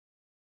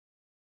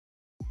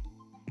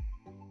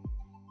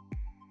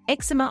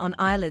Eczema on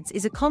eyelids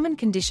is a common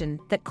condition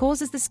that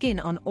causes the skin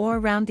on or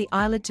around the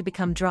eyelid to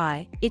become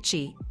dry,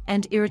 itchy,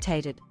 and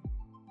irritated.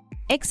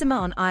 Eczema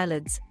on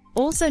eyelids,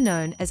 also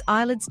known as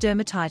eyelids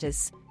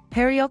dermatitis,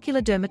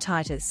 periocular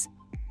dermatitis,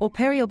 or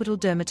periorbital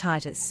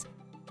dermatitis.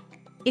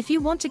 If you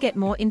want to get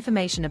more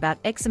information about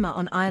eczema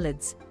on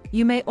eyelids,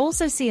 you may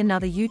also see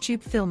another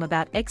YouTube film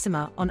about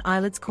eczema on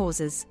eyelids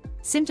causes,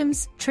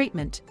 symptoms,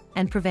 treatment,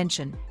 and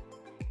prevention.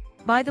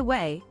 By the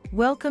way,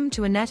 welcome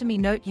to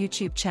Anatomynote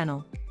YouTube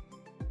channel.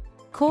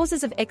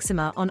 Causes of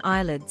eczema on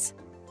eyelids.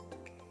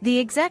 The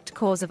exact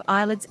cause of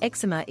eyelids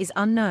eczema is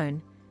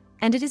unknown,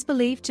 and it is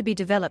believed to be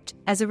developed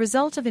as a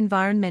result of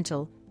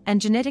environmental and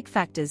genetic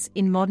factors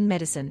in modern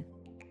medicine.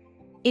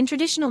 In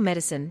traditional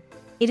medicine,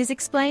 it is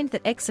explained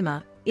that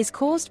eczema is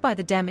caused by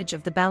the damage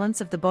of the balance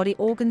of the body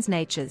organs'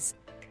 natures,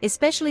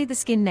 especially the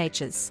skin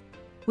natures,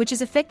 which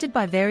is affected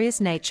by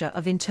various nature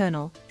of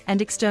internal and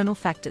external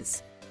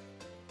factors.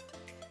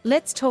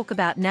 Let's talk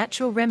about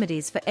natural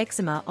remedies for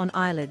eczema on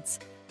eyelids.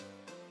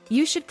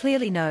 You should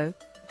clearly know,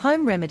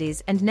 home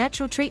remedies and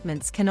natural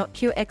treatments cannot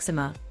cure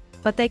eczema,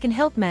 but they can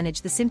help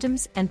manage the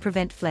symptoms and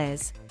prevent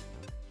flares.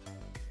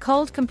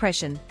 Cold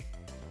compression.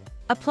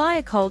 Apply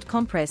a cold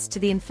compress to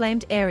the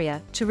inflamed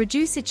area to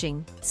reduce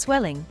itching,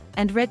 swelling,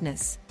 and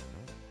redness.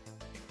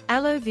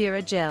 Aloe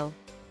vera gel.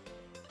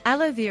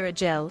 Aloe vera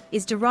gel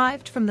is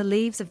derived from the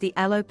leaves of the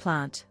aloe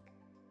plant.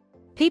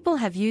 People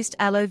have used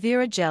aloe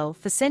vera gel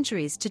for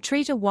centuries to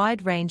treat a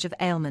wide range of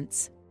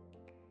ailments.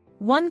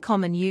 One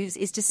common use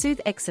is to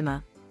soothe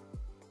eczema.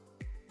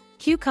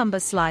 Cucumber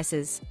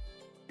slices.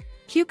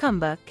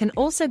 Cucumber can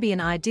also be an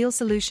ideal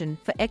solution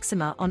for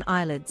eczema on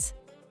eyelids.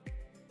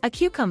 A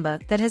cucumber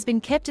that has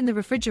been kept in the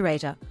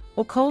refrigerator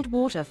or cold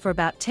water for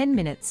about 10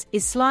 minutes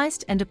is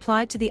sliced and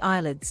applied to the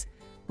eyelids,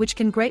 which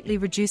can greatly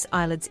reduce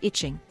eyelids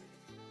itching.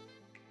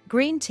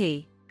 Green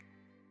tea.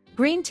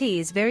 Green tea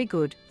is very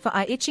good for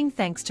eye itching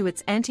thanks to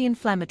its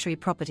anti-inflammatory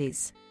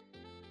properties.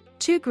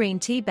 2 green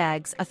tea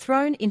bags are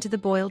thrown into the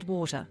boiled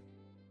water.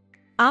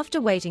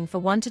 After waiting for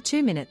 1 to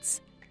 2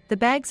 minutes, the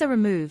bags are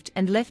removed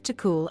and left to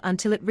cool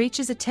until it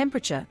reaches a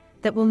temperature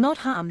that will not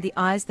harm the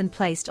eyes, then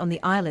placed on the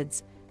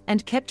eyelids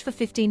and kept for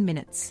 15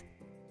 minutes.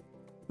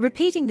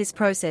 Repeating this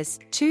process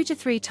 2 to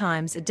 3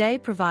 times a day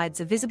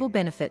provides a visible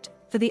benefit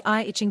for the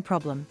eye itching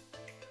problem.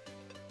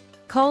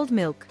 Cold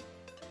milk.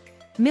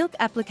 Milk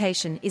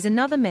application is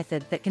another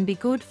method that can be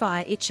good for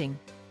eye itching.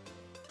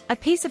 A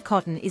piece of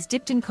cotton is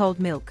dipped in cold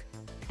milk,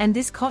 and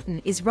this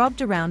cotton is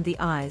rubbed around the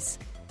eyes.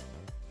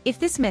 If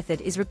this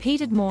method is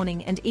repeated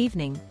morning and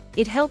evening,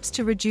 it helps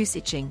to reduce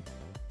itching.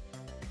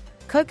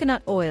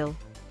 Coconut oil.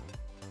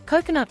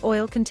 Coconut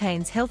oil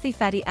contains healthy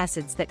fatty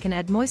acids that can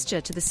add moisture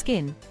to the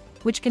skin,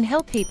 which can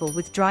help people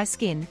with dry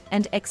skin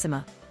and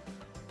eczema.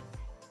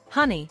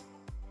 Honey.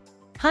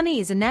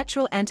 Honey is a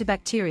natural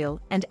antibacterial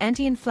and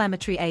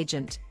anti-inflammatory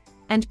agent,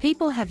 and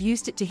people have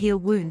used it to heal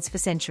wounds for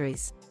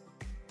centuries.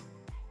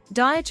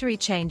 Dietary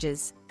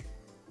changes.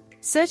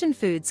 Certain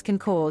foods can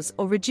cause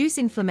or reduce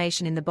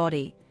inflammation in the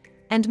body,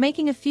 and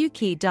making a few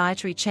key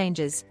dietary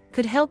changes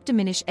could help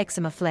diminish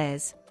eczema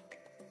flares.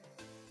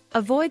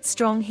 Avoid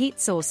strong heat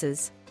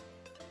sources.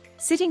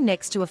 Sitting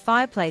next to a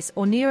fireplace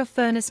or near a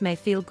furnace may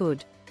feel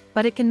good,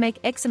 but it can make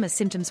eczema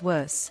symptoms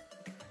worse.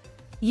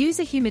 Use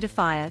a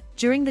humidifier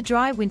during the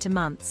dry winter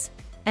months,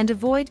 and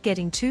avoid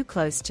getting too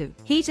close to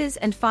heaters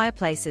and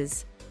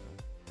fireplaces.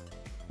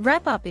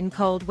 Wrap up in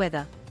cold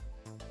weather.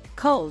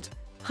 Cold,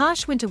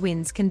 harsh winter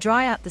winds can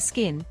dry out the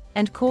skin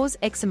and cause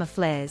eczema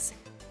flares.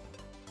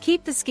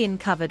 Keep the skin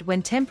covered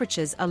when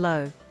temperatures are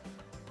low.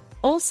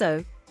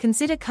 Also,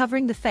 consider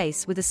covering the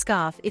face with a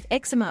scarf if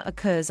eczema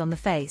occurs on the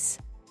face.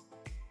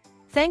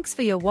 Thanks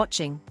for your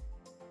watching.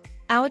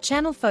 Our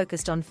channel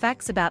focused on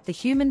facts about the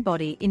human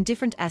body in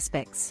different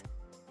aspects.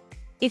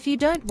 If you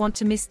don't want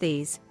to miss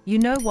these, you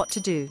know what to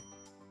do.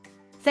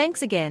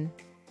 Thanks again.